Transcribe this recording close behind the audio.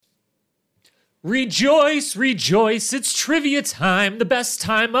Rejoice, rejoice, it's trivia time, the best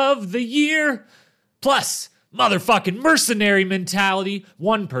time of the year. Plus, motherfucking mercenary mentality.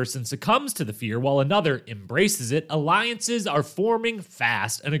 One person succumbs to the fear while another embraces it. Alliances are forming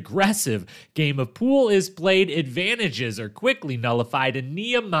fast. An aggressive game of pool is played. Advantages are quickly nullified, and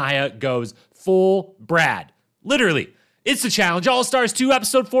Nehemiah goes full Brad. Literally, it's the Challenge All-Stars 2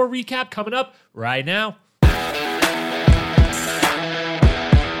 Episode 4 recap coming up right now.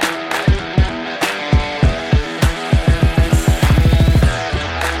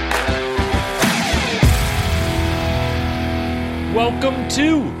 Welcome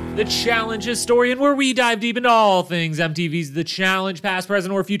to The Challenge Historian, where we dive deep into all things MTV's The Challenge, past,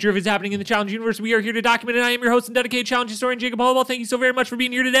 present, or future. If it's happening in the Challenge universe, we are here to document it. I am your host and dedicated Challenge Historian, Jacob Hollowell. Thank you so very much for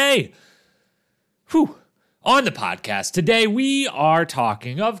being here today. On the podcast today, we are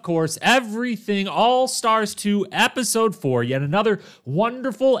talking, of course, everything All-Stars 2 Episode 4. Yet another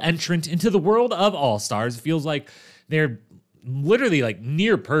wonderful entrant into the world of All-Stars. It feels like they're literally like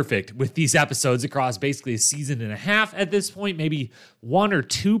near perfect with these episodes across basically a season and a half at this point, maybe one or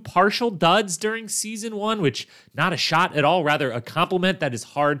two partial duds during season one, which not a shot at all, rather a compliment that is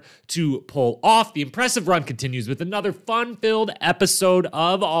hard to pull off. The impressive run continues with another fun-filled episode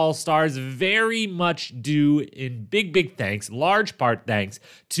of All-Stars, very much due in big thanks, large part thanks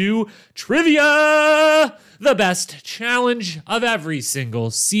to Trivia, the best challenge of every single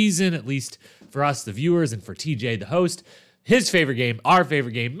season, at least for us, the viewers, and for TJ, the host. His favorite game, our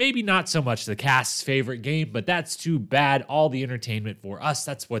favorite game, maybe not so much the cast's favorite game, but that's too bad. All the entertainment for us,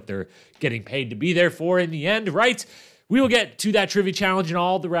 that's what they're getting paid to be there for in the end, right? We will get to that trivia challenge and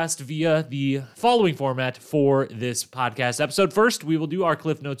all the rest via the following format for this podcast episode. First, we will do our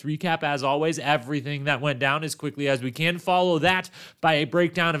Cliff Notes recap. As always, everything that went down as quickly as we can. Follow that by a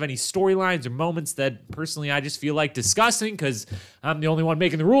breakdown of any storylines or moments that personally I just feel like discussing because I'm the only one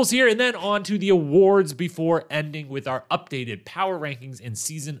making the rules here. And then on to the awards before ending with our updated power rankings and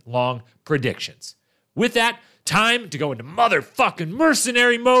season-long predictions. With that, time to go into motherfucking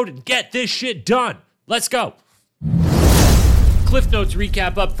mercenary mode and get this shit done. Let's go. Cliff Notes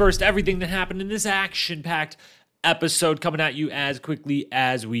recap up first. Everything that happened in this action-packed episode coming at you as quickly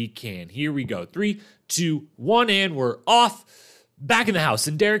as we can. Here we go. 3, 2, 1, and we're off. Back in the house,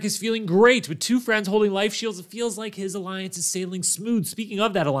 and Derek is feeling great. With two friends holding life shields, it feels like his alliance is sailing smooth. Speaking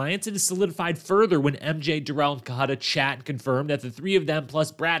of that alliance, it is solidified further when MJ, Darrell, and Kahada chat and confirm that the three of them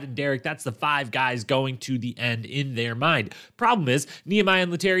plus Brad and Derek, that's the five guys going to the end in their mind. Problem is, Nehemiah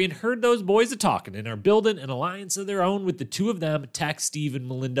and Laterrian heard those boys a-talking and are building an alliance of their own with the two of them, Tex, Steve, and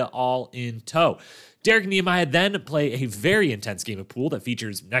Melinda all in tow. Derek and Nehemiah then play a very intense game of pool that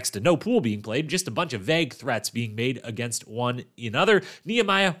features next to no pool being played, just a bunch of vague threats being made against one another.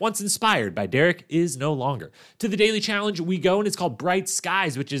 Nehemiah, once inspired by Derek, is no longer. To the daily challenge we go, and it's called Bright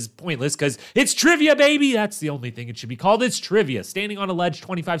Skies, which is pointless because it's trivia, baby! That's the only thing it should be called. It's trivia. Standing on a ledge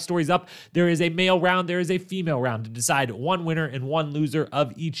 25 stories up, there is a male round, there is a female round to decide one winner and one loser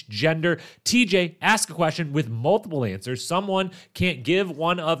of each gender. TJ asks a question with multiple answers. Someone can't give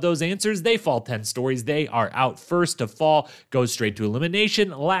one of those answers. They fall 10 stories. They are out. First to fall goes straight to elimination.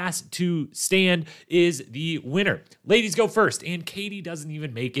 Last to stand is the winner. Ladies go first, and Katie doesn't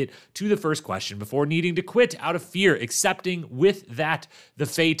even make it to the first question before needing to quit out of fear, accepting with that the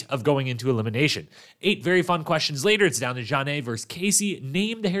fate of going into elimination. 8 very fun questions later, it's down to Janae versus Casey.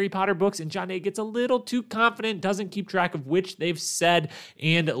 Name the Harry Potter books, and Janae gets a little too confident, doesn't keep track of which they've said,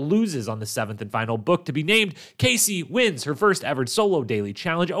 and loses on the 7th and final book to be named. Casey wins her first ever solo daily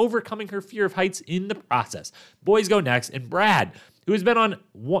challenge, overcoming her fear of heights in the process. Boys go next, and Brad, who has been on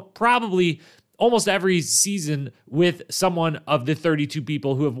probably almost every season with someone of the 32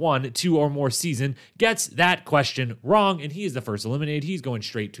 people who have won 2 or more seasons, gets that question wrong, and he is the first eliminated. He's going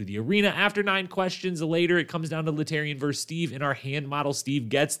straight to the arena. After 9 questions later, it comes down to Laterrian versus Steve, and our hand model Steve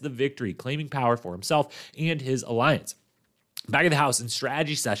gets the victory, claiming power for himself and his alliance. Back in the house, and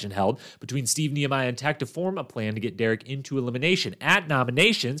strategy session held between Steve, Nehemiah, and Tech to form a plan to get Derek into elimination. At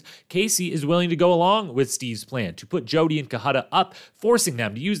nominations, Casey is willing to go along with Steve's plan to put Jody and Kahada up, forcing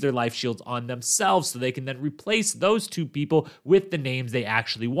them to use their life shields on themselves so they can then replace those two people with the names they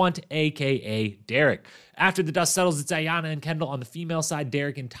actually want, aka Derek. After the dust settles, it's Ayanna and Kendall on the female side,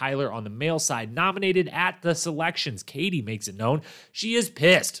 Derek and Tyler on the male side. Nominated at the selections, Katie makes it known she is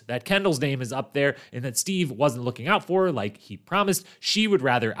pissed that Kendall's name is up there and that Steve wasn't looking out for her like he promised. She would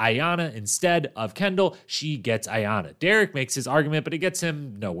rather Ayanna instead of Kendall. She gets Ayanna. Derek makes his argument, but it gets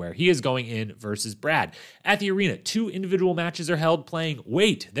him nowhere. He is going in versus Brad. At the arena, 2 individual matches are held playing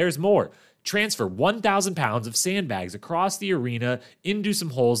Wait, There's More. Transfer 1,000 pounds of sandbags across the arena into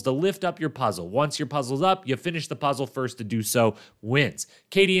some holes to lift up your puzzle. Once your puzzle's up, you finish the puzzle first to do so wins.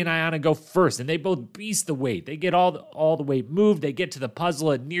 Katie and Ayanna go first, and they both beast the weight. They get all the weight moved. They get to the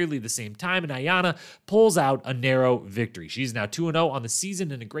puzzle at nearly the same time, and Ayanna pulls out a narrow victory. She's now 2-0 on the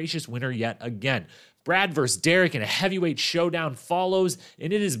season and a gracious winner yet again. Brad versus Derek in a heavyweight showdown follows,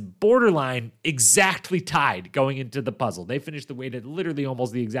 and it is borderline exactly tied going into the puzzle. They finish the weight at literally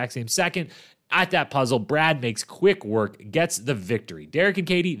almost the exact same second. At that puzzle, Brad makes quick work, gets the victory. Derek and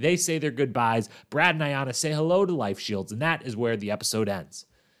Katie, they say their goodbyes. Brad and Ayanna say hello to Life Shields, and that is where the episode ends.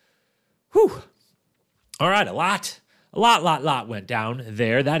 Whew. All right, a lot went down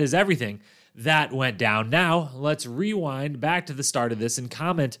there. That is everything that went down. Now, let's rewind back to the start of this and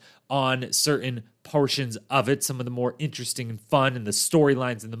comment on certain portions of it, some of the more interesting and fun and the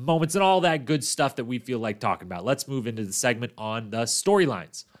storylines and the moments and all that good stuff that we feel like talking about. Let's move into the segment on the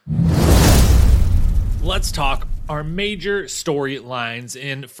storylines. Let's talk our major storylines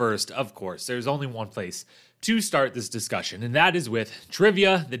in first. Of course, there's only one place to start this discussion, and that is with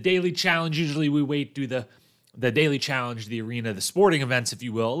trivia, the daily challenge. Usually we wait through the daily challenge, the arena, the sporting events, if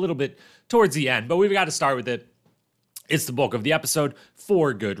you will, a little bit towards the end, but we've got to start with it. It's the bulk of the episode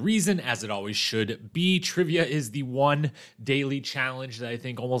for good reason, as it always should be. Trivia is the one daily challenge that I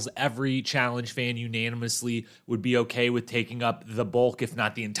think almost every challenge fan unanimously would be okay with taking up the bulk, if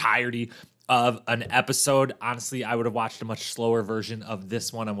not the entirety of an episode. Honestly, I would have watched a much slower version of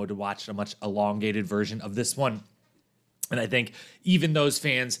this one. I would have watched a much elongated version of this one. And I think even those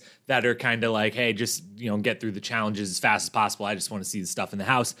fans that are kind of like, hey, just, get through the challenges as fast as possible, I just want to see the stuff in the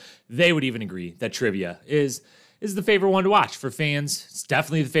house, they would even agree that trivia is the favorite one to watch for fans. It's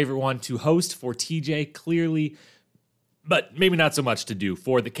definitely the favorite one to host for TJ, clearly, but maybe not so much to do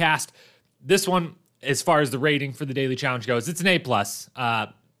for the cast. This one, as far as the rating for the Daily Challenge goes, it's an A+.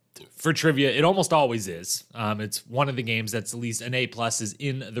 For trivia, it almost always is. It's one of the games that's at least an A+ is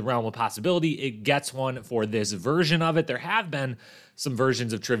in the realm of possibility. It gets one for this version of it. There have been some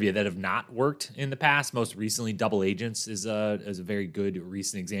versions of trivia that have not worked in the past. Most recently, Double Agents is a very good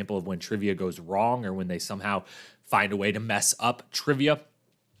recent example of when trivia goes wrong or when they somehow find a way to mess up trivia.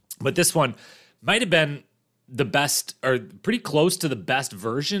 But this one might have been the best, or pretty close to the best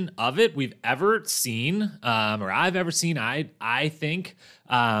version of it we've ever seen, or I've ever seen. I think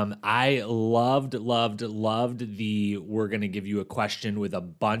I loved the we're going to give you a question with a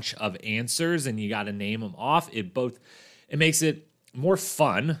bunch of answers and you got to name them off. It makes it more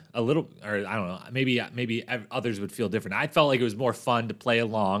fun a little, or I don't know, maybe others would feel different. I felt like it was more fun to play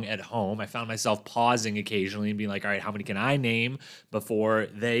along at home. I found myself pausing occasionally and being like, all right, how many can I name before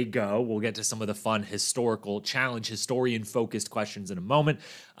they go? We'll get to some of the fun historical challenge, historian focused questions in a moment.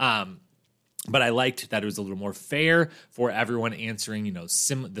 But I liked that it was a little more fair for everyone answering,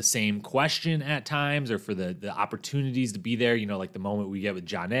 the same question at times, or for the opportunities to be there, like the moment we get with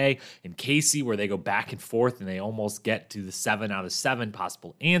Jonna and Casey where they go back and forth and they almost get to the 7 out of 7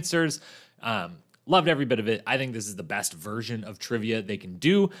 possible answers. Loved every bit of it. I think this is the best version of trivia they can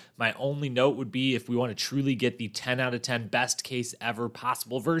do. My only note would be, if we want to truly get the 10 out of 10 best case ever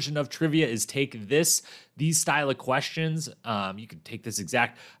possible version of trivia, is take these style of questions. You could take this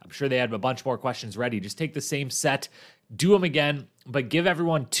exact, I'm sure they had a bunch more questions ready. Just take the same set, do them again, but give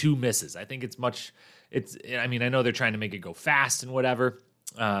everyone 2 misses. I think I know they're trying to make it go fast and whatever,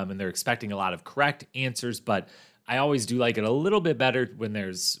 and they're expecting a lot of correct answers, but I always do like it a little bit better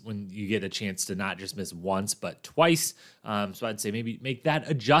when you get a chance to not just miss once, but twice. So I'd say maybe make that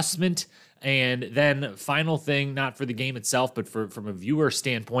adjustment. And then final thing, not for the game itself, but from a viewer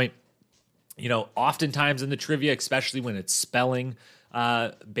standpoint, oftentimes in the trivia, especially when it's spelling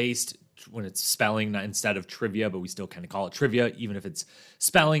based, when it's spelling instead of trivia, but we still kind of call it trivia, even if it's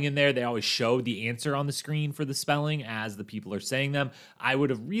spelling in there, they always show the answer on the screen for the spelling as the people are saying them. I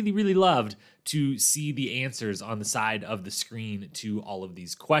would have really, really loved to see the answers on the side of the screen to all of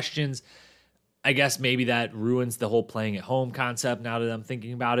these questions. I guess maybe that ruins the whole playing at home concept now that I'm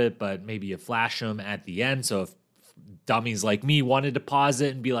thinking about it, but maybe you flash them at the end. So if dummies like me wanted to pause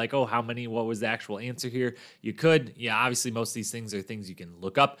it and be like, oh, what was the actual answer here? You could. Yeah, obviously most of these things are things you can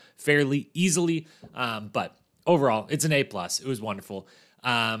look up fairly easily. But overall, it's an A+. It was wonderful.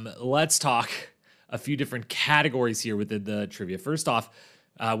 Let's talk a few different categories here within the trivia. First off,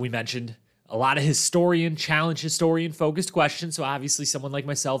 we mentioned a lot of historian focused questions. So obviously someone like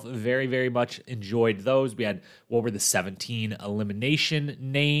myself very, very much enjoyed those. We had, what were the 17 elimination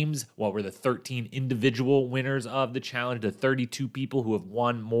names? What were the 13 individual winners of the challenge? The 32 people who have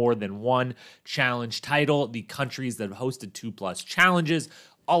won more than one challenge title, the countries that have hosted 2+ challenges.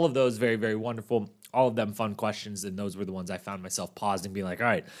 All of those very, very wonderful. all of them fun questions, and those were the ones I found myself pausing, being like, all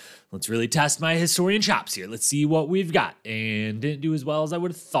right, let's really test my historian chops here. Let's see what we've got. And didn't do as well as I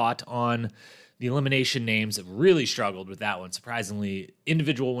would have thought on the elimination names. Really struggled with that one. Surprisingly,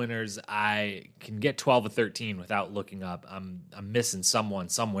 individual winners, I can get 12 of 13 without looking up. I'm missing someone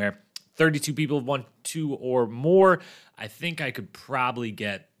somewhere. 32 people have won 2 or more. I think I could probably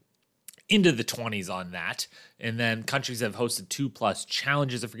get into the 20s on that. And then countries have hosted 2+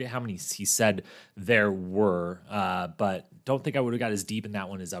 challenges. I forget how many he said there were, but don't think I would have got as deep in that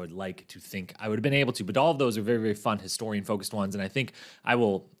one as I would like to think I would have been able to. But all of those are very, very fun historian-focused ones, and I think I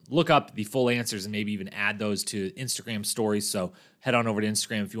will look up the full answers and maybe even add those to Instagram stories. So head on over to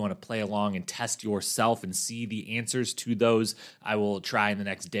Instagram if you want to play along and test yourself and see the answers to those. I will try in the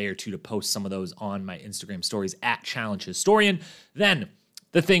next day or two to post some of those on my Instagram stories at Challenge Historian. Then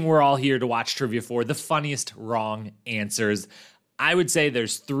the thing we're all here to watch trivia for, the funniest wrong answers. I would say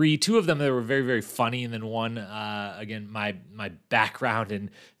there's 3, 2 of them that were very, very funny, and then one, again, my background and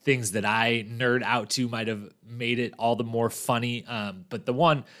things that I nerd out to might have made it all the more funny. But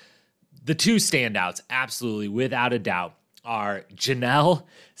the 2 standouts, absolutely, without a doubt, are Janelle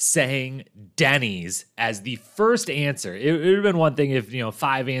saying Denny's as the first answer. It would have been one thing if,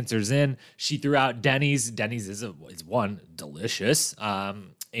 5 answers in, she threw out Denny's. Denny's is one, delicious.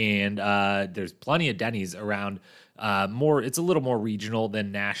 And there's plenty of Denny's around. It's a little more regional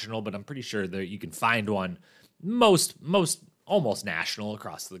than national, but I'm pretty sure that you can find one most almost national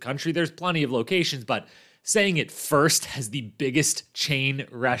across the country. There's plenty of locations, but saying it first as the biggest chain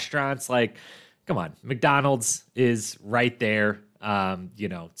restaurants, like, come on, McDonald's is right there.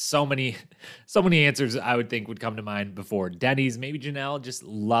 So many answers I would think would come to mind before Denny's. Maybe Janelle just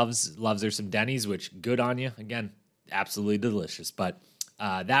loves her some Denny's, which good on you. Again, absolutely delicious. But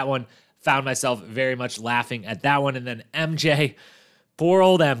that one, found myself very much laughing at that one. And then MJ, poor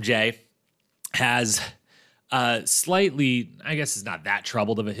old MJ, has slightly, I guess it's not that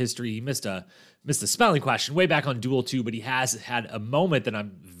troubled of a history. He missed a spelling question way back on Duel 2, but he has had a moment that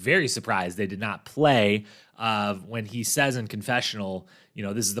I'm very surprised they did not play when he says in confessional,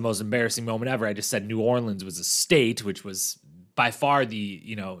 this is the most embarrassing moment ever. I just said New Orleans was a state, which was by far the,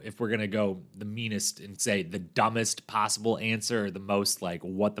 if we're going to go the meanest and say the dumbest possible answer, or the most like,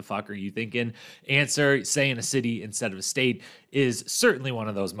 what the fuck are you thinking answer, saying a city instead of a state is certainly one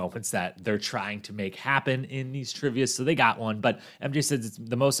of those moments that they're trying to make happen in these trivia. So they got one, but MJ says it's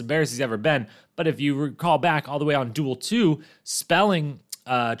the most embarrassed he's ever been. But if you recall back all the way on Duel 2, spelling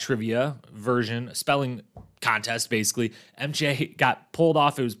trivia version, spelling contest, basically, MJ got pulled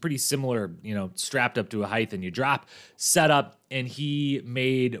off. It was pretty similar, strapped up to a height and you drop setup, and he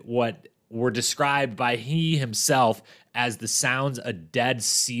made what were described by he himself as the sounds a dead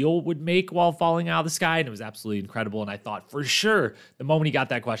seal would make while falling out of the sky, and it was absolutely incredible. And I thought for sure the moment he got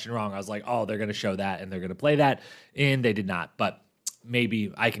that question wrong, I was like, oh, they're going to show that and they're going to play that, and they did not. But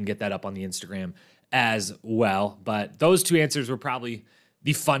maybe I can get that up on the Instagram as well. But those 2 answers were probably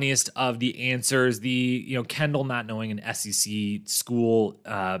the funniest of the answers. The, Kendall not knowing an SEC school,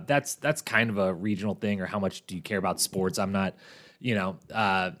 that's kind of a regional thing, or how much do you care about sports? I'm not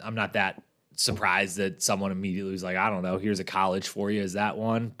that surprised that someone immediately was like, I don't know, here's a college for you, is that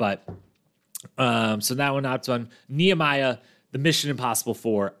one? But so that one, not fun. Nehemiah, the Mission Impossible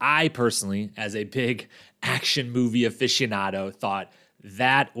 4, I personally, as a big action movie aficionado, thought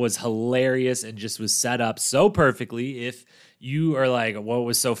that was hilarious and just was set up so perfectly. If you are like, what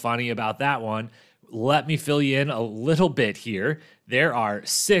was so funny about that one? Let me fill you in a little bit here. There are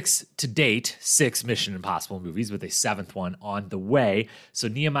 6 to date, 6 Mission Impossible movies, with a 7th one on the way. So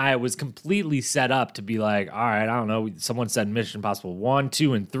Nehemiah was completely set up to be like, all right, I don't know. Someone said Mission Impossible 1,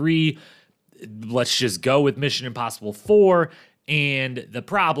 2, and 3. Let's just go with Mission Impossible 4. And the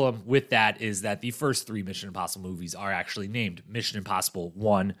problem with that is that the first 3 Mission Impossible movies are actually named Mission Impossible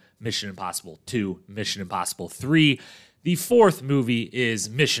 1, Mission Impossible 2, Mission Impossible 3. The 4th movie is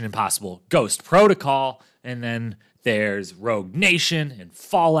Mission Impossible Ghost Protocol, and then there's Rogue Nation and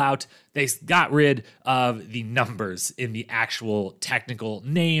Fallout. They got rid of the numbers in the actual technical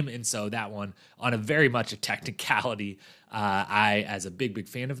name, and so that one, on a very much a technicality, I, as a big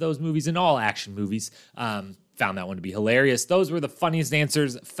fan of those movies and all action movies, found that one to be hilarious. Those were the funniest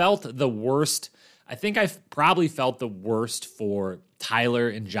answers. Felt the worst. I think I probably felt the worst for Tyler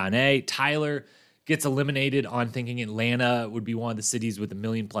and Janae. Tyler gets eliminated on thinking Atlanta would be one of the cities with 1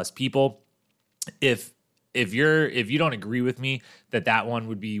 million+ people. If you don't agree with me that one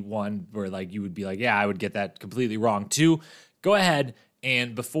would be one where like you would be like, yeah, I would get that completely wrong too, go ahead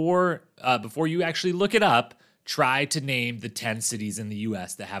and before you actually look it up, try to name the 10 cities in the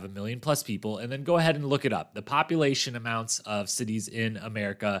U.S. that have 1 million+ people, and then go ahead and look it up. The population amounts of cities in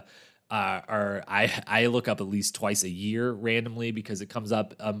America or I look up at least twice a year randomly because it comes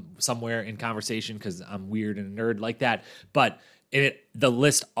up somewhere in conversation because I'm weird and a nerd like that. But the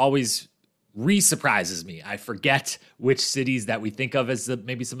list always re-surprises me. I forget which cities that we think of as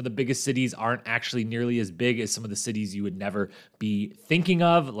maybe some of the biggest cities aren't actually nearly as big as some of the cities you would never be thinking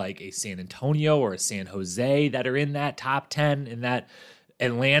of, like a San Antonio or a San Jose that are in that top 10, and that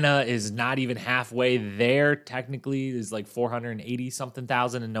Atlanta is not even halfway there. Technically, is like 480 something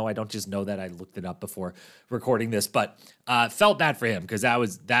thousand. And no, I don't just know that. I looked it up before recording this, but felt bad for him because that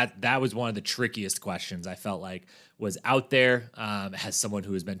was one of the trickiest questions I felt like was out there as someone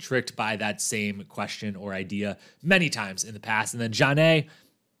who has been tricked by that same question or idea many times in the past. And then Janae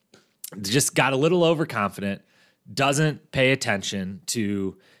just got a little overconfident, doesn't pay attention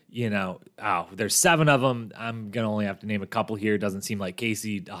to, there's 7 of them. I'm going to only have to name a couple here. Doesn't seem like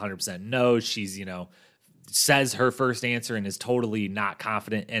Casey 100% knows. She's, says her first answer and is totally not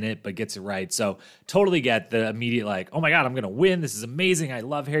confident in it, but gets it right. So totally get the immediate like, oh my God, I'm going to win. This is amazing. I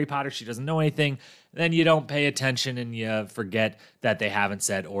love Harry Potter. She doesn't know anything. Then you don't pay attention and you forget that they haven't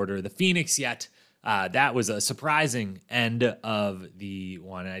said Order of the Phoenix yet. That was a surprising end of the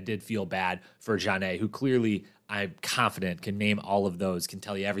one. And I did feel bad for Janae, who clearly I'm confident can name all of those, can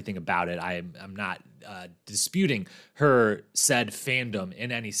tell you everything about it. I'm not disputing her said fandom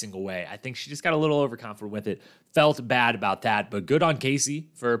in any single way. I think she just got a little overconfident with it. Felt bad about that, but good on Casey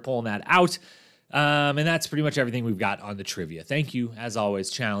for pulling that out. And that's pretty much everything we've got on the trivia. Thank you, as always,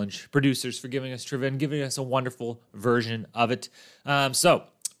 Challenge producers, for giving us trivia and giving us a wonderful version of it. So,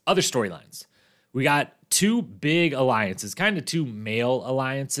 other storylines. We got 2 big alliances, kind of 2 male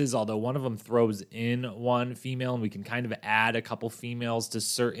alliances, although one of them throws in one female, and we can kind of add a couple females to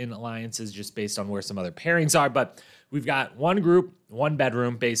certain alliances just based on where some other pairings are. But we've got one group, one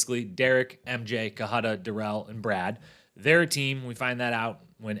bedroom, basically, Derek, MJ, Cohutta, Darrell, and Brad. They're a team. We find that out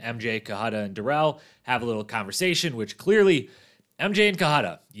when MJ, Cohutta, and Darrell have a little conversation, which clearly MJ and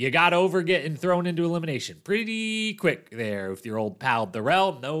Cohutta, you got over getting thrown into elimination pretty quick there with your old pal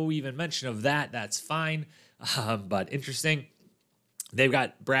Darrell. No even mention of that. That's fine. But interesting. They've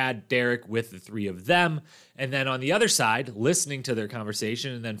got Brad, Derek with the 3 of them. And then on the other side, listening to their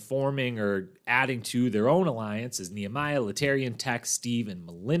conversation and then forming or adding to their own alliance is Nehemiah, Laterrian, Tex, Steve, and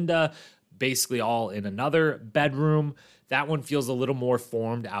Melinda, basically all in another bedroom. That one feels a little more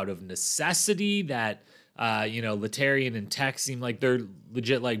formed out of necessity that Laterrian and Tex seem like they're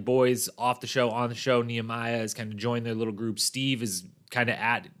legit like boys off the show, on the show. Nehemiah has kind of joined their little group. Steve is kind of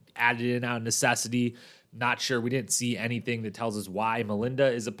added in out of necessity. Not sure. We didn't see anything that tells us why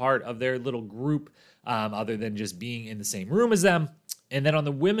Melinda is a part of their little group other than just being in the same room as them. And then on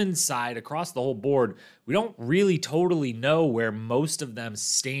the women's side, across the whole board, we don't really totally know where most of them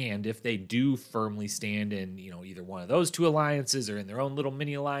stand, if they do firmly stand in, either one of those 2 alliances or in their own little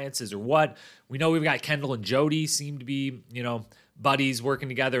mini alliances or what. We know we've got Kendall and Jody seem to be, buddies working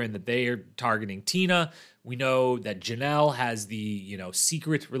together and that they are targeting Tina. We know that Janelle has the,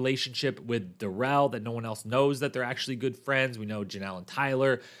 secret relationship with Darrell that no one else knows that they're actually good friends. We know Janelle and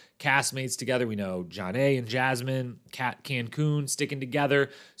Tyler, castmates together. We know Janae and Jasmine, Kat Cancun sticking together.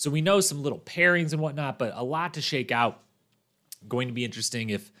 So we know some little pairings and whatnot, but a lot to shake out. Going to be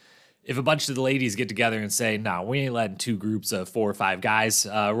interesting if a bunch of the ladies get together and say, no, we ain't letting 2 groups of 4 or 5 guys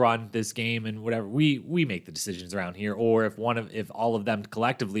run this game and whatever. We make the decisions around here. Or if all of them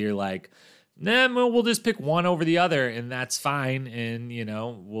collectively are like, nah, we'll just pick one over the other, and that's fine. And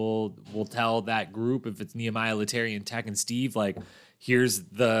we'll tell that group, if it's Nehemiah, Laterrian, Tech, and Steve, like, here's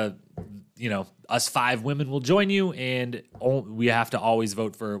the us 5 women will join you, and we have to always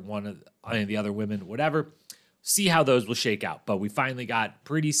vote for one of the other women, whatever. See how those will shake out. But we finally got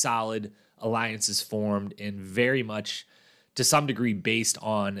pretty solid alliances formed, and very much to some degree based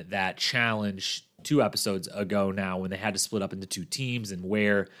on that challenge 2 episodes ago now, when they had to split up into 2 teams, and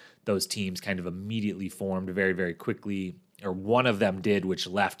where those teams kind of immediately formed very, very quickly, or one of them did, which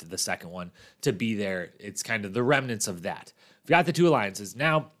left the second one to be there. It's kind of the remnants of that. We've got the 2 alliances.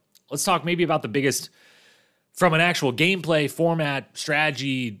 Now, let's talk maybe about the biggest, from an actual gameplay, format,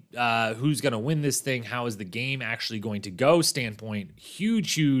 strategy, who's going to win this thing, how is the game actually going to go standpoint.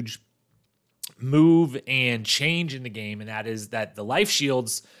 Huge move and change in the game, and that is that the life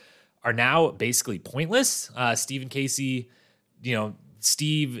shields are now basically pointless. Steve and Casey,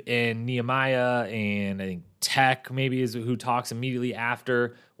 Steve and Nehemiah, and I think Tech maybe is who talks immediately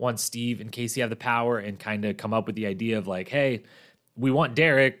after, once Steve and Casey have the power and kind of come up with the idea of like, hey, we want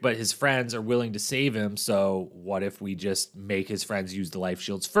Derek, but his friends are willing to save him. So what if we just make his friends use the life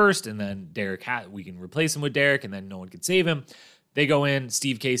shields first, and then we can replace him with Derek, and then no one can save him. They go in,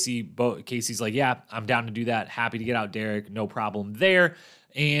 Steve, Casey, Casey's like, yeah, I'm down to do that. Happy to get out Derek. No problem there.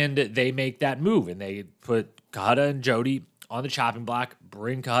 and they make that move, and they put Kahada and Jody on the chopping block,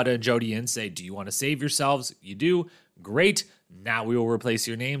 bring Kahada and Jody in, say, do you want to save yourselves? You do. Great. Now we will replace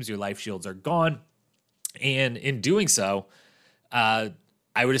your names. Your life shields are gone. And in doing so, I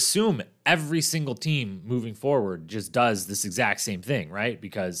would assume every single team moving forward just does this exact same thing, right?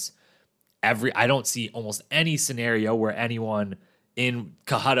 Because I don't see almost any scenario where anyone in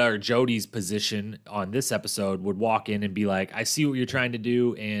Kahada or Jody's position on this episode would walk in and be like, I see what you're trying to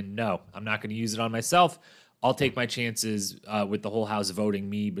do, and no, I'm not going to use it on myself. I'll take my chances with the whole house voting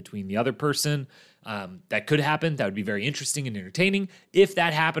me between the other person. That could happen. That would be very interesting and entertaining if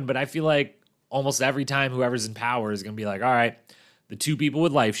that happened. But I feel like almost every time whoever's in power is going to be like, all right, the two people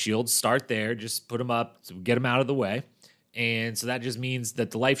with life shields, start there. Just put them up, so get them out of the way. And so that just means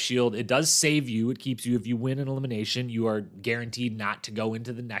that the life shield, it does save you. It keeps you, if you win an elimination, you are guaranteed not to go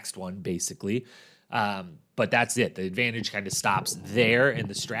into the next one, basically. But that's it. The advantage kind of stops there, and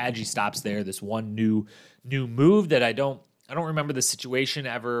the strategy stops there. This one new move that I don't remember the situation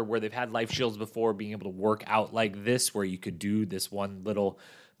ever where they've had life shields before being able to work out like this, where you could do this one little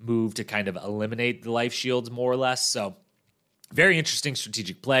move to kind of eliminate the life shields more or less. So very interesting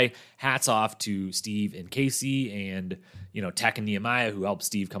strategic play. Hats off to Steve and Casey and, Tech and Nehemiah, who helped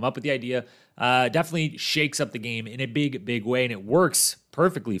Steve come up with the idea. Definitely shakes up the game in a big, big way, and it works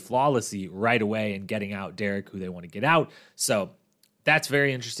perfectly, flawlessly right away in getting out Derek, who they want to get out. So that's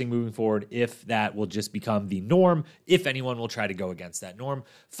very interesting moving forward, if that will just become the norm, if anyone will try to go against that norm.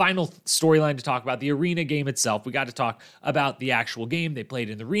 Final storyline to talk about, the arena game itself. We got to talk about the actual game. They played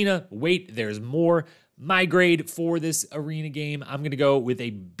in the arena. Wait, there's more. My grade for this arena game, I'm going to go with a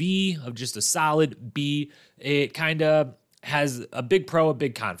B, of just a solid B. It kind of has a big pro, a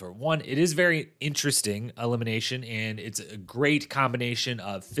big con for it. One, it is very interesting elimination, and it's a great combination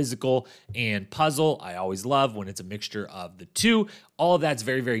of physical and puzzle. I always love when it's a mixture of the two. All of that's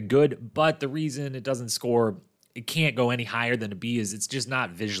very, very good, but the reason it doesn't score, it can't go any higher than a B, is it's just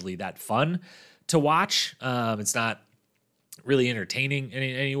not visually that fun to watch. It's not really entertaining in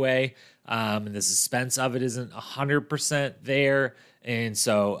any way. And the suspense of it isn't 100% there. And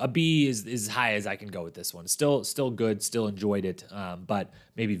so a B is as high as I can go with this one. Still good, still enjoyed it, but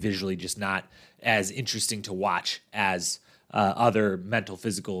maybe visually just not as interesting to watch as other mental,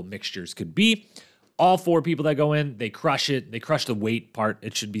 physical mixtures could be. All four people that go in, they crush it. They crush the weight part,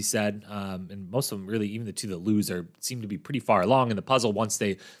 it should be said. And most of them, really, even the two that lose, seem to be pretty far along in the puzzle once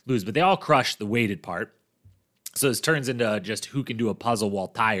they lose. But they all crush the weighted part. So this turns into just who can do a puzzle while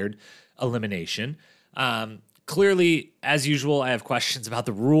tired elimination. Clearly, as usual, I have questions about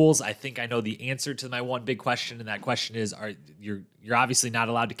the rules. I think I know the answer to my one big question, and that question is: you're obviously not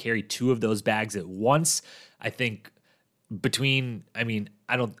allowed to carry two of those bags at once. I think I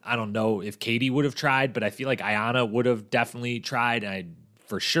don't know if Katie would have tried, but I feel like Ayanna would have definitely tried. And I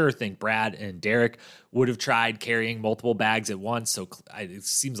for sure think Brad and Derek would have tried carrying multiple bags at once. So it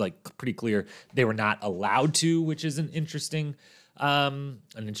seems like pretty clear they were not allowed to, which is an interesting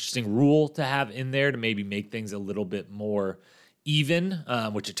rule to have in there to maybe make things a little bit more even,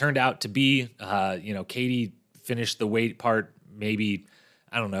 which it turned out to be. Katie finished the weight part maybe,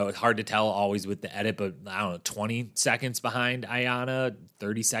 I don't know, it's hard to tell always with the edit, but I don't know, 20 seconds behind Ayanna,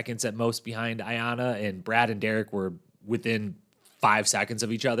 30 seconds at most behind Ayanna, and Brad and Derek were within 5 seconds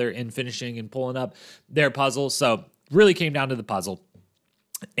of each other in finishing and pulling up their puzzle. So really came down to the puzzle,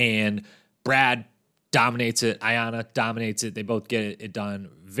 and Brad dominates it. Ayanna dominates it. They both get it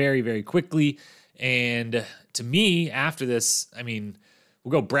done very, very quickly. And to me, after this, we'll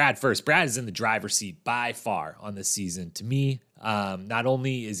go Brad first. Brad is in the driver's seat by far on this season. To me, not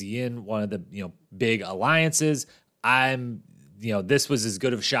only is he in one of the big alliances, this was as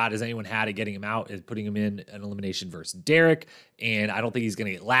good of a shot as anyone had at getting him out, as putting him in an elimination versus Derek. And I don't think he's going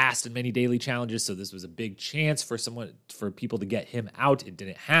to get last in many daily challenges. So this was a big chance for people to get him out. It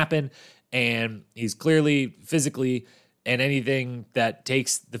didn't happen. And he's clearly physically, and anything that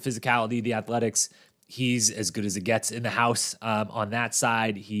takes the physicality, the athletics, he's as good as it gets in the house on that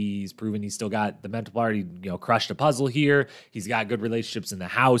side. He's proven he's still got the mental part. He crushed a puzzle here. He's got good relationships in the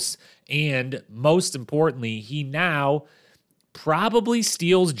house. And most importantly, he now probably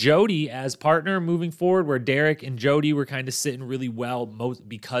steals Jody as partner moving forward, where Derek and Jody were kind of sitting really well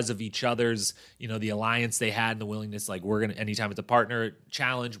because of each other's, the alliance they had and the willingness, like, anytime it's a partner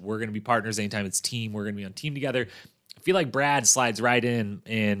challenge, we're going to be partners. Anytime it's team, we're going to be on team together. I feel like Brad slides right in,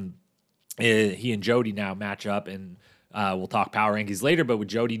 and he and Jody now match up, and we'll talk power rankings later, but with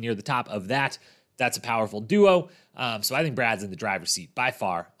Jody near the top of that, that's a powerful duo. So I think Brad's in the driver's seat by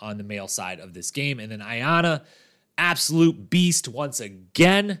far on the male side of this game. And then Ayanna, absolute beast once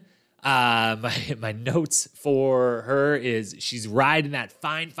again. My notes for her is she's riding that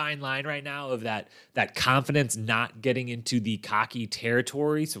fine line right now of that confidence not getting into the cocky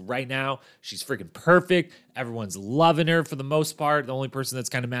territory. So right now she's freaking perfect. Everyone's loving her for the most part. The only person that's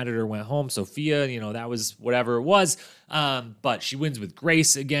kind of mad at her went home, Sophia. That was whatever it was. But she wins with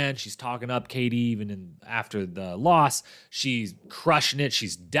grace again. She's talking up Katie even after the loss. She's crushing it.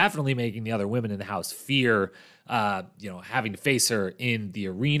 She's definitely making the other women in the house fear having to face her in the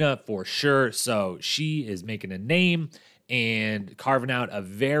arena for sure. So she is making a name and carving out a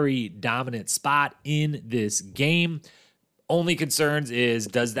very dominant spot in this game. Only concerns is,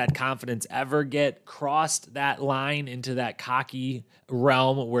 does that confidence ever get crossed that line into that cocky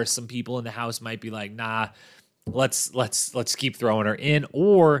realm where some people in the house might be like, nah, let's keep throwing her in?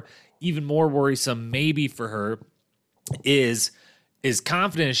 Or even more worrisome maybe for her is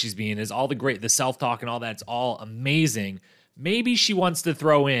confident as she's being, is all the self-talk and all that's all amazing. Maybe she wants to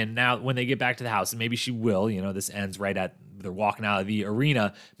throw in now when they get back to the house, and maybe she will, this ends right at they're walking out of the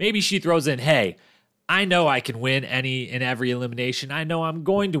arena. Maybe she throws in, hey, I know I can win any and every elimination. I know I'm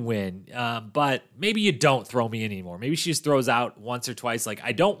going to win, but maybe you don't throw me in anymore. Maybe she just throws out once or twice, like,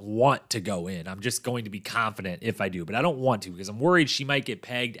 I don't want to go in. I'm just going to be confident if I do, but I don't want to because I'm worried she might get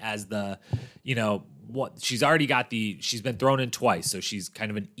pegged as the, she's already got she's been thrown in twice, so she's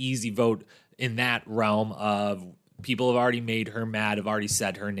kind of an easy vote in that realm of people have already made her mad, have already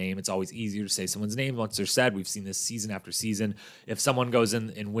said her name. It's always easier to say someone's name once they're said. We've seen this season after season. If someone goes in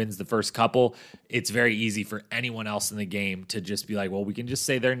and wins the first couple, it's very easy for anyone else in the game to just be like, well, we can just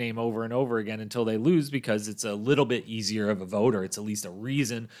say their name over and over again until they lose because it's a little bit easier of a vote, or it's at least a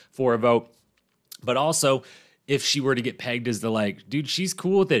reason for a vote. But also, if she were to get pegged as the dude, she's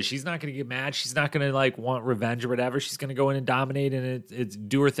cool with it. She's not going to get mad. She's not going to want revenge or whatever. She's going to go in and dominate and it's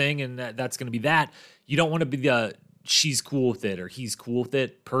do her thing. And that's going to be that. You don't want to be the she's cool with it or he's cool with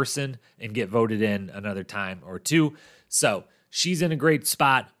it person and get voted in another time or two. So she's in a great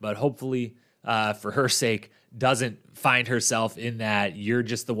spot, but hopefully for her sake, doesn't find herself in that you're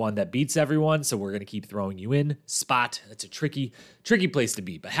just the one that beats everyone, so we're going to keep throwing you in spot. That's a tricky place to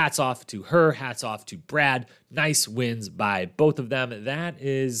be. But hats off to her, hats off to Brad. Nice wins by both of them. That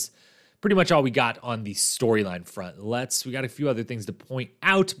is pretty much all we got on the storyline front. We got a few other things to point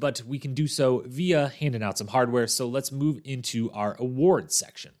out, but we can do so via handing out some hardware. So let's move into our awards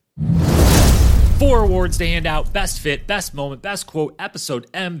section. 4 awards to hand out: Best Fit, Best Moment, Best Quote, Episode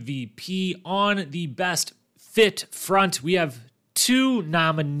MVP. On the Best Fit front, we have 2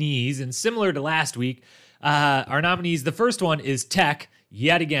 nominees, and similar to last week, our nominees, the first one is Tech.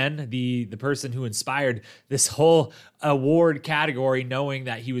 Yet again, the person who inspired this whole award category, knowing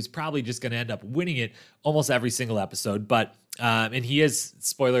that he was probably just going to end up winning it almost every single episode. But and he is,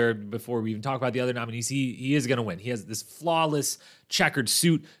 spoiler before we even talk about the other nominees, he is going to win. He has this flawless checkered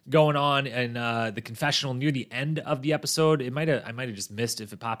suit going on, and the confessional near the end of the episode. I might have just missed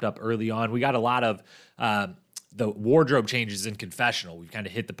if it popped up early on. We got a lot of the wardrobe changes in confessional. We've kind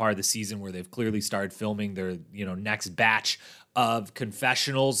of hit the part of the season where they've clearly started filming their next batch of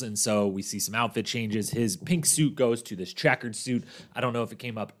confessionals, and so we see some outfit changes. His pink suit goes to this checkered suit. I don't know if it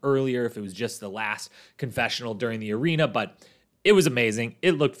came up earlier, if it was just the last confessional during the arena, but it was amazing.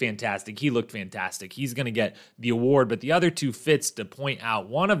 It looked fantastic. He looked fantastic. He's going to get the award, but the other 2 fits to point out.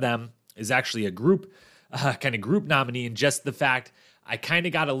 One of them is actually a group nominee, and just the fact I kind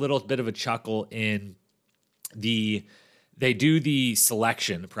of got a little bit of a chuckle in they do the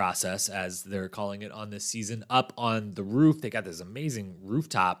selection process, as they're calling it on this season, up on the roof. They got this amazing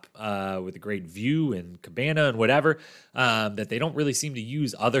rooftop with a great view and cabana and whatever that they don't really seem to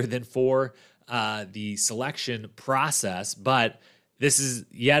use other than for the selection process. But this is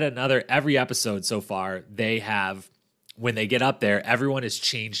yet another, every episode so far, they have, when they get up there, everyone has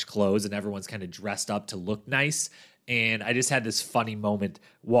changed clothes and everyone's kind of dressed up to look nice. And I just had this funny moment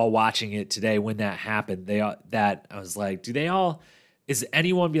while watching it today when that happened. I was like, is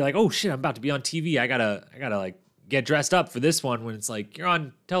anyone be like, oh shit, I'm about to be on TV. I gotta like get dressed up for this one, when it's like you're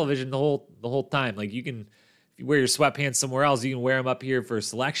on television the whole time. Like, you can, if you wear your sweatpants somewhere else, you can wear them up here for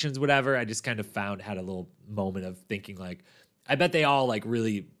selections, whatever. I just kind of had a little moment of thinking, like, I bet they all like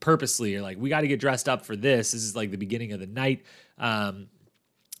really purposely are like, we got to get dressed up for this. This is like the beginning of the night. Found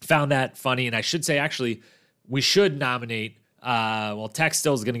that funny. And I should say, actually, we should nominate, Tech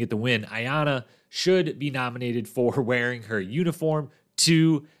still is going to get the win. Ayanna should be nominated for wearing her uniform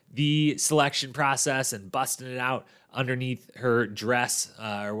to the selection process and busting it out underneath her dress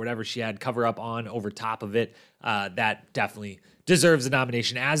or whatever she had cover up on over top of it. That definitely deserves a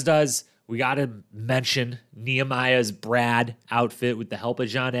nomination, as does, we got to mention Nehemiah's Brad outfit with the help of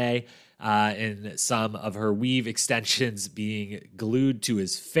Janae. and some of her weave extensions being glued to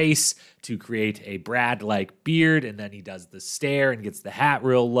his face to create a Brad-like beard. And then he does the stare and gets the hat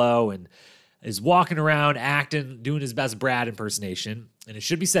real low and is walking around acting, doing his best Brad impersonation. And it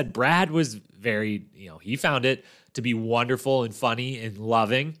should be said, Brad was very, he found it to be wonderful and funny and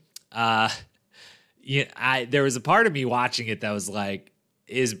loving. There was a part of me watching it that was like,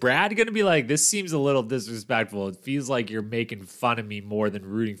 is Brad going to be like, this seems a little disrespectful. It feels like you're making fun of me more than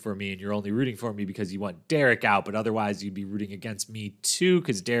rooting for me, and you're only rooting for me because you want Derek out, but otherwise you'd be rooting against me too,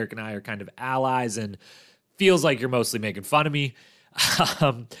 because Derek and I are kind of allies, and feels like you're mostly making fun of me.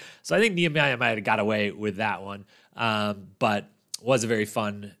 So I think Nehemiah might have got away with that one, but was a very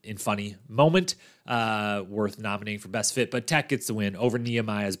fun and funny moment, worth nominating for Best Fit. But Tech gets the win over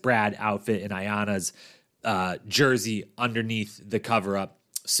Nehemiah's Brad outfit and Ayana's jersey underneath the cover-up.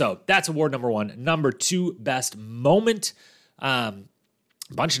 So that's award number one. Number two, Best Moment. Bunch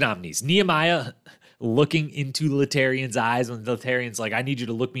of nominees. Nehemiah looking into Laterrian's eyes when Laterrian's like, I need you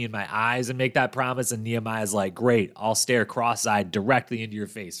to look me in my eyes and make that promise. And Nehemiah's like, great, I'll stare cross-eyed directly into your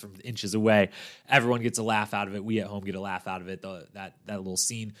face from inches away. Everyone gets a laugh out of it. We at home get a laugh out of it. That little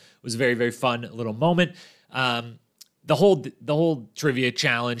scene was a very, very fun little moment. The whole trivia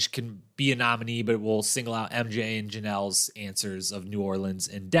challenge can be a nominee, but we'll single out MJ and Janelle's answers of New Orleans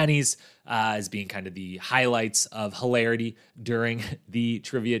and Denny's as being kind of the highlights of hilarity during the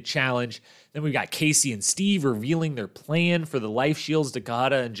trivia challenge. Then we've got Casey and Steve revealing their plan for the life shields to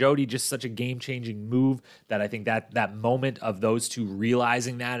Kahada and Jody. Just such a game-changing move that I think that moment of those two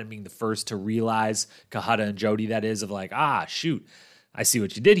realizing that and being the first to realize, Kahada and Jody, that is, of like, shoot, I see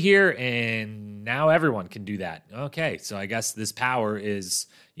what you did here, and now everyone can do that. Okay, so I guess this power is,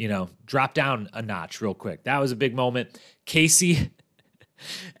 drop down a notch real quick. That was a big moment. Casey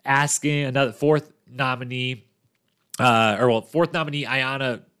asking another fourth nominee,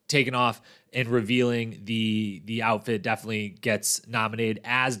 Ayana taking off and revealing the outfit, definitely gets nominated,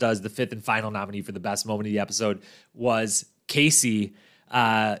 as does the fifth and final nominee for the best moment of the episode, was Casey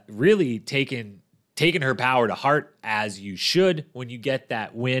really taking her power to heart, as you should when you get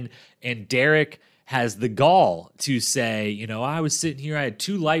that win. And Derek has the gall to say, I was sitting here, I had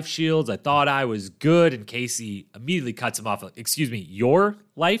 2 life shields, I thought I was good, and Casey immediately cuts him off. Excuse me, your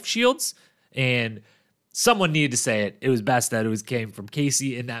life shields? And someone needed to say it. It was best that it came from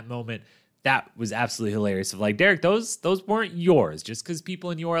Casey in that moment. That was absolutely hilarious. Of like, Derek, those weren't yours. Just because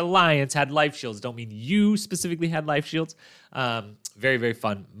people in your alliance had life shields don't mean you specifically had life shields. Very, very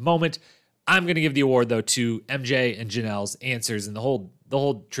fun moment. I'm going to give the award, though, to MJ and Janelle's answers and the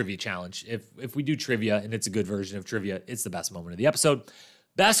whole trivia challenge. If we do trivia and it's a good version of trivia, it's the best moment of the episode.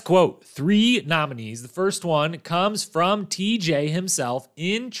 Best quote, 3 nominees. The first one comes from TJ himself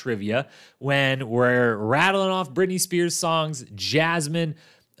in trivia when we're rattling off Britney Spears songs. Jasmine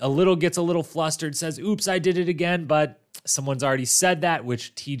gets a little flustered, says, oops, I did it again, but someone's already said that,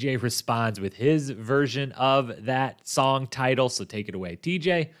 which TJ responds with his version of that song title. So take it away,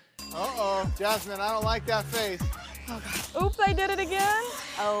 TJ. Uh-oh, Jasmine, I don't like that face. Oh, God. Oops, I did it again.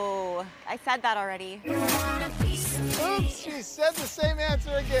 Oh, I said that already. Oops, she said the same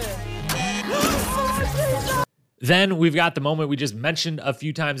answer again. Then we've got the moment we just mentioned a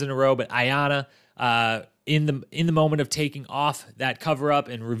few times in a row, but Ayana, in the moment of taking off that cover up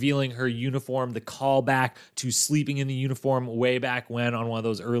and revealing her uniform, the callback to sleeping in the uniform way back when on one of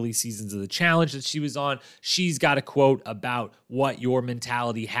those early seasons of the challenge that she was on, she's got a quote about what your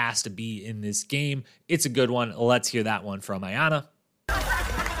mentality has to be in this game. It's a good one. Let's hear that one from Ayana.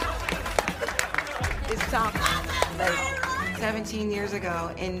 It's something like 17 years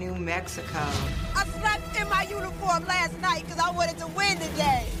ago in New Mexico. I slept in my uniform last night because I wanted to win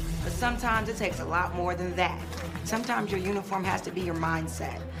today. But sometimes it takes a lot more than that. Sometimes your uniform has to be your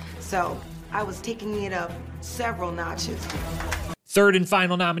mindset. So I was taking it up several notches. Third and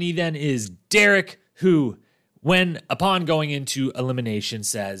final nominee then is Derek, who, upon going into elimination,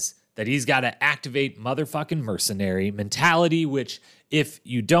 says that he's got to activate motherfucking mercenary mentality, which, if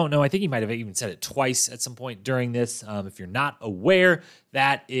you don't know, I think he might have even said it twice at some point during this. If you're not aware,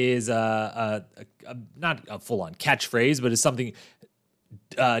 that is not a full-on catchphrase, but it's something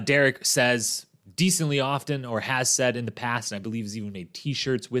Derek says decently often, or has said in the past, and I believe has even made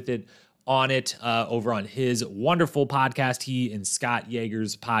t-shirts with it on it over on his wonderful podcast, he and Scott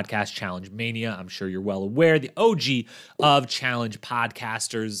Yeager's podcast, Challenge Mania. I'm sure you're well aware, the OG of challenge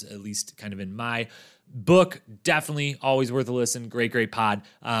podcasters, at least kind of in my book. Definitely always worth a listen. Great pod.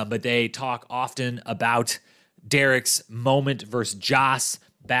 But they talk often about Derek's moment versus Joss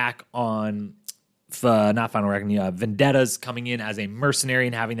back on not Final Reckoning, Vendettas, coming in as a mercenary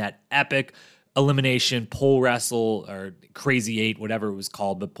and having that epic elimination pole wrestle or Crazy 8, whatever it was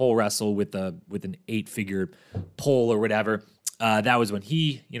called, but pole wrestle with an 8-figure pole or whatever. That was when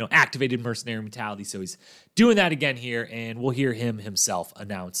he, activated mercenary mentality. So he's doing that again here, and we'll hear him himself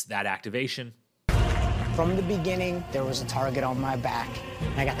announce that activation. From the beginning, there was a target on my back,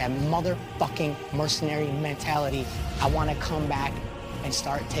 and I got that motherfucking mercenary mentality. I want to come back and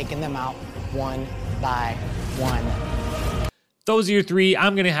start taking them out one by one. Those are your three.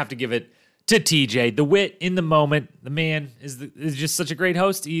 I'm going to have to give it to TJ. The wit in the moment. The man is just such a great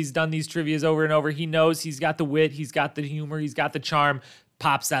host. He's done these trivias over and over. He knows he's got the wit, he's got the humor, he's got the charm.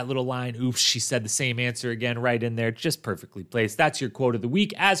 Pops that little line, oops, she said the same answer again, right in there, just perfectly placed. That's your quote of the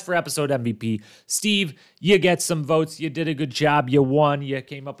week. As for episode MVP, Steve, you get some votes. You did a good job. You won. You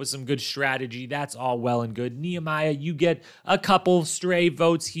came up with some good strategy. That's all well and good. Nehemiah, you get a couple stray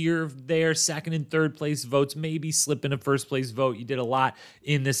votes here, there, second and third place votes, maybe slip in a first place vote. You did a lot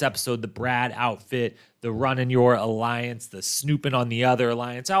in this episode. The Brad outfit, the run in your alliance, the snooping on the other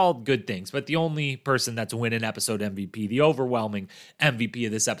alliance, all good things. But the only person that's winning episode MVP, the overwhelming MVP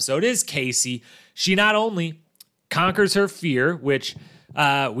of this episode is Casey. She not only conquers her fear, which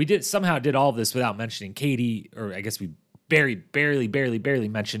we somehow did all of this without mentioning Katie, or I guess we barely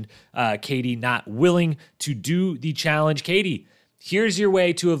mentioned Katie not willing to do the challenge. Katie, here's your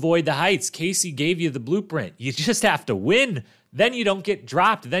way to avoid the heights. Casey gave you the blueprint. You just have to win. Then you don't get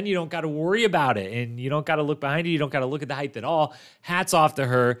dropped. Then you don't got to worry about it. And you don't got to look behind you. You don't got to look at the height at all. Hats off to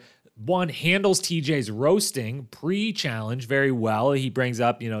her. One, handles TJ's roasting pre-challenge very well. He brings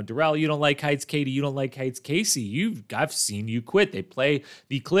up, Darrell, you don't like heights. Katie, you don't like heights. Casey, I've seen you quit. They play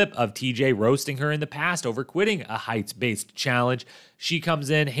the clip of TJ roasting her in the past over quitting a heights-based challenge. She comes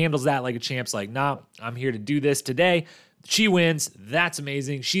in, handles that like a champ's like, nah, I'm here to do this today. She wins. That's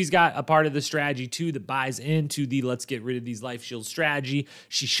amazing. She's got a part of the strategy, too, that buys into the let's get rid of these life shields strategy.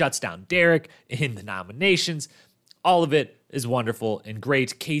 She shuts down Derek in the nominations. All of it is wonderful and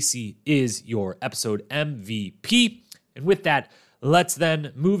great. Casey is your episode MVP. And with that, let's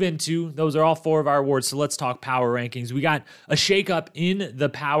then move into, those are all four of our awards, so let's talk power rankings. We got a shakeup in the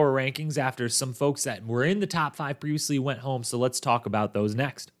power rankings after some folks that were in the top 5 previously went home, so let's talk about those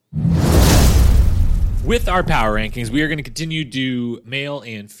next. With our power rankings, we are going to continue to do male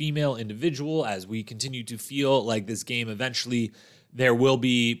and female individual as we continue to feel like this game eventually there will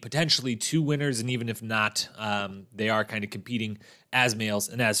be potentially 2 winners, and even if not, they are kind of competing as males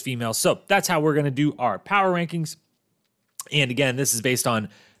and as females. So that's how we're going to do our power rankings. And again, this is based on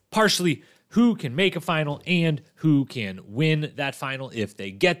partially who can make a final and who can win that final if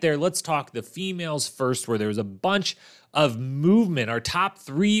they get there. Let's talk the females first, where there's a bunch of movement. Our top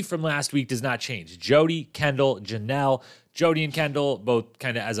 3 from last week does not change. Jody, Kendall, Janelle. Jody and Kendall, both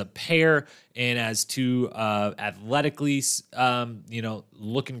kind of as a pair and as two athletically,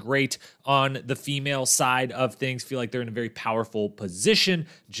 looking great on the female side of things. Feel like they're in a very powerful position.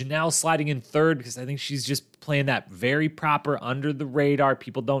 Janelle sliding in third because I think she's just playing that very proper under the radar.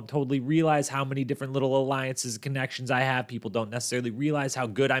 People don't totally realize how many different little alliances and connections I have. People don't necessarily realize how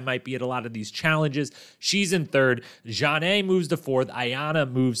good I might be at a lot of these challenges. She's in third. Janae moves to fourth.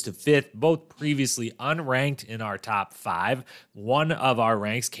 Ayana moves to fifth. Both previously unranked in our top 5. One of our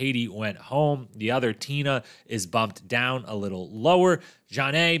ranks, Katie, went home. The other, Tina, is bumped down a little lower.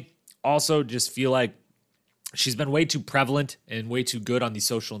 Janae also just feel like she's been way too prevalent and way too good on the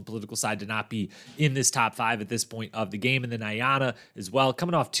social and political side to not be in this top 5 at this point of the game. And then Ayana as well,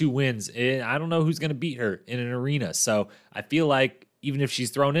 coming off 2 wins. I don't know who's going to beat her in an arena. So I feel like even if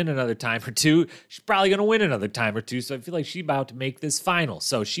she's thrown in another time or two, she's probably going to win another time or two. So I feel like she's about to make this final.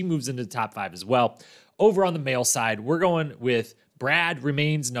 So she moves into the top 5 as well. Over on the male side, we're going with Brad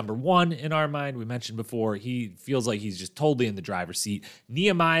remains number 1 in our mind. We mentioned before, he feels like he's just totally in the driver's seat.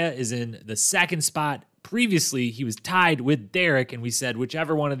 Nehemiah is in the second spot. Previously, he was tied with Derek, and we said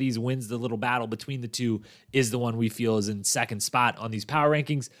whichever one of these wins the little battle between the two is the one we feel is in second spot on these power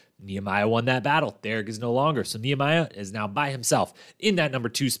rankings. Nehemiah won that battle. Derek is no longer. So Nehemiah is now by himself in that number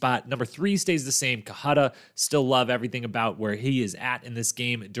 2 spot. Number 3 stays the same. Kahada, still love everything about where he is at in this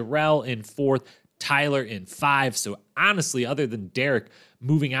game. Darrell in 4th. Tyler in 5. So honestly, other than Derek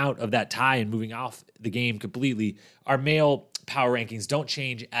moving out of that tie and moving off the game completely, our male power rankings don't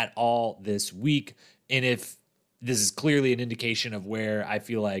change at all this week. And if this is clearly an indication of where I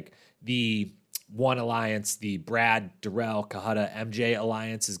feel like the one alliance, the Brad, Darrell, Kahada, MJ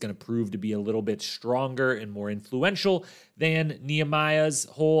alliance is going to prove to be a little bit stronger and more influential than Nehemiah's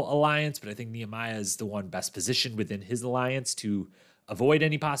whole alliance. But I think Nehemiah is the one best positioned within his alliance to avoid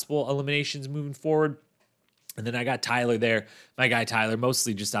any possible eliminations moving forward. And then I got Tyler there, my guy Tyler,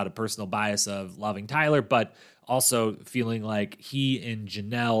 mostly just out of personal bias of loving Tyler, but also feeling like he and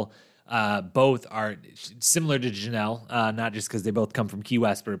Janelle Both are similar to Janelle, not just because they both come from Key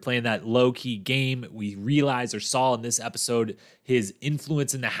West, but are playing that low-key game. We realized or saw in this episode his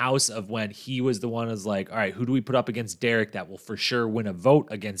influence in the house of when he was the one who's like, all right, who do we put up against Derek that will for sure win a vote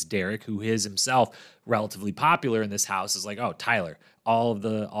against Derek, who is himself relatively popular in this house, is like, oh, Tyler. All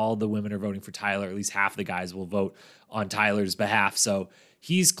the women are voting for Tyler. At least half the guys will vote on Tyler's behalf. So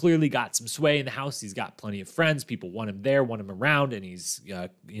he's clearly got some sway in the house. He's got plenty of friends. People want him there, want him around, and he's got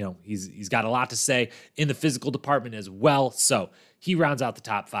a lot to say in the physical department as well. So he rounds out the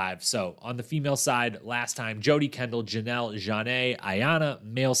top 5. So on the female side, last time, Jody, Kendall, Janelle, Janae, Ayana.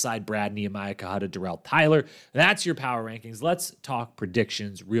 Male side, Brad, Nehemiah, Kahada, Darrell, Tyler. That's your power rankings. Let's talk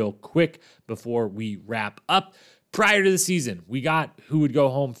predictions real quick before we wrap up. Prior to the season, we got who would go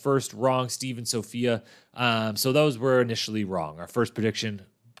home first wrong, Steve and Sophia. So those were initially wrong. Our first prediction,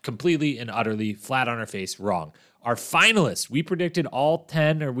 completely and utterly flat on our face, wrong. Our finalists, we predicted all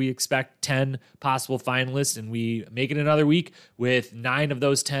 10, or we expect 10 possible finalists, and we make it another week with 9 of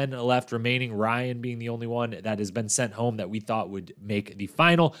those 10 left remaining, Ryan being the only one that has been sent home that we thought would make the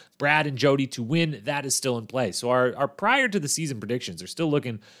final. Brad and Jody to win, that is still in play. So our prior to the season predictions are still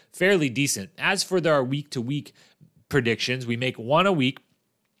looking fairly decent. As for our week-to-week predictions, we make one a week.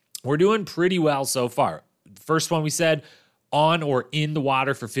 We're doing pretty well so far. The first one we said, on or in the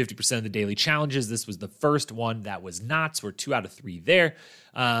water for 50% of the daily challenges. This was the first one that was not, so we're 2 out of 3 there.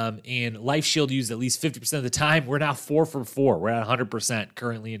 And Life Shield used at least 50% of the time. We're now 4 for 4. We're at 100%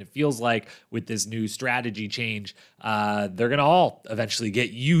 currently, and it feels like with this new strategy change, they're going to all eventually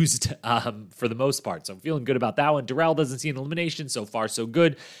get used for the most part. So I'm feeling good about that one. Darrell doesn't see an elimination. So far, so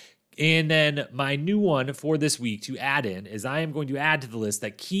good. And then my new one for this week to add in is I am going to add to the list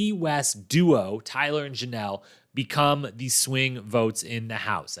that Key West duo, Tyler and Janelle, become the swing votes in the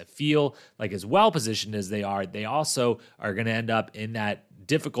house. I feel like as well positioned as they also are going to end up in that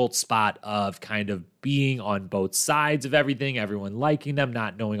difficult spot of kind of being on both sides of everything, everyone liking them,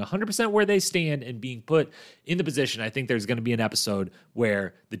 not knowing 100% where they stand, and being put in the position. I think there's going to be an episode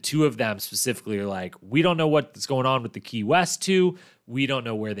where the two of them specifically are like, we don't know what's going on with the Key West two. We don't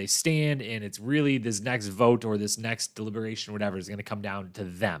know where they stand, and it's really this next vote or this next deliberation or whatever is going to come down to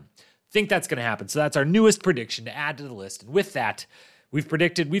them. Think that's going to happen. So that's our newest prediction to add to the list. And with that, we've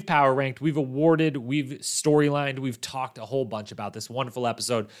predicted, we've power ranked, we've awarded, we've storylined, we've talked a whole bunch about this wonderful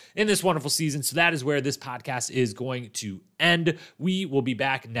episode in this wonderful season. So that is where this podcast is going to end. We will be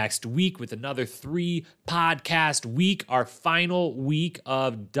back next week with another 3-podcast week, our final week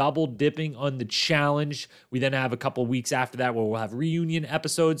of double dipping on the challenge. We then have a couple weeks after that where we'll have reunion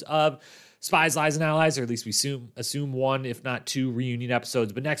episodes of Spies, Lies, and Allies, or at least we assume 1, if not 2 reunion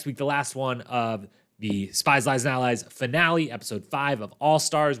episodes. But next week, the last one of the Spies, Lies, and Allies finale, episode 5 of All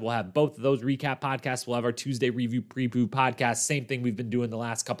Stars. We'll have both of those recap podcasts. We'll have our Tuesday review preview podcast. Same thing we've been doing the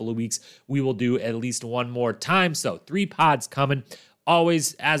last couple of weeks. We will do at least one more time. So 3 pods coming.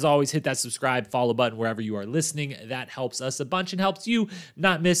 As always, hit that subscribe, follow button wherever you are listening. That helps us a bunch and helps you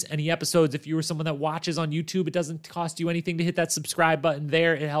not miss any episodes. If you are someone that watches on YouTube, it doesn't cost you anything to hit that subscribe button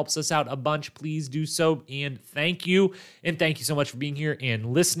there. It helps us out a bunch. Please do so. And thank you. And thank you so much for being here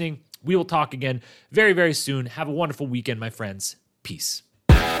and listening. We will talk again very, very soon. Have a wonderful weekend, my friends. Peace.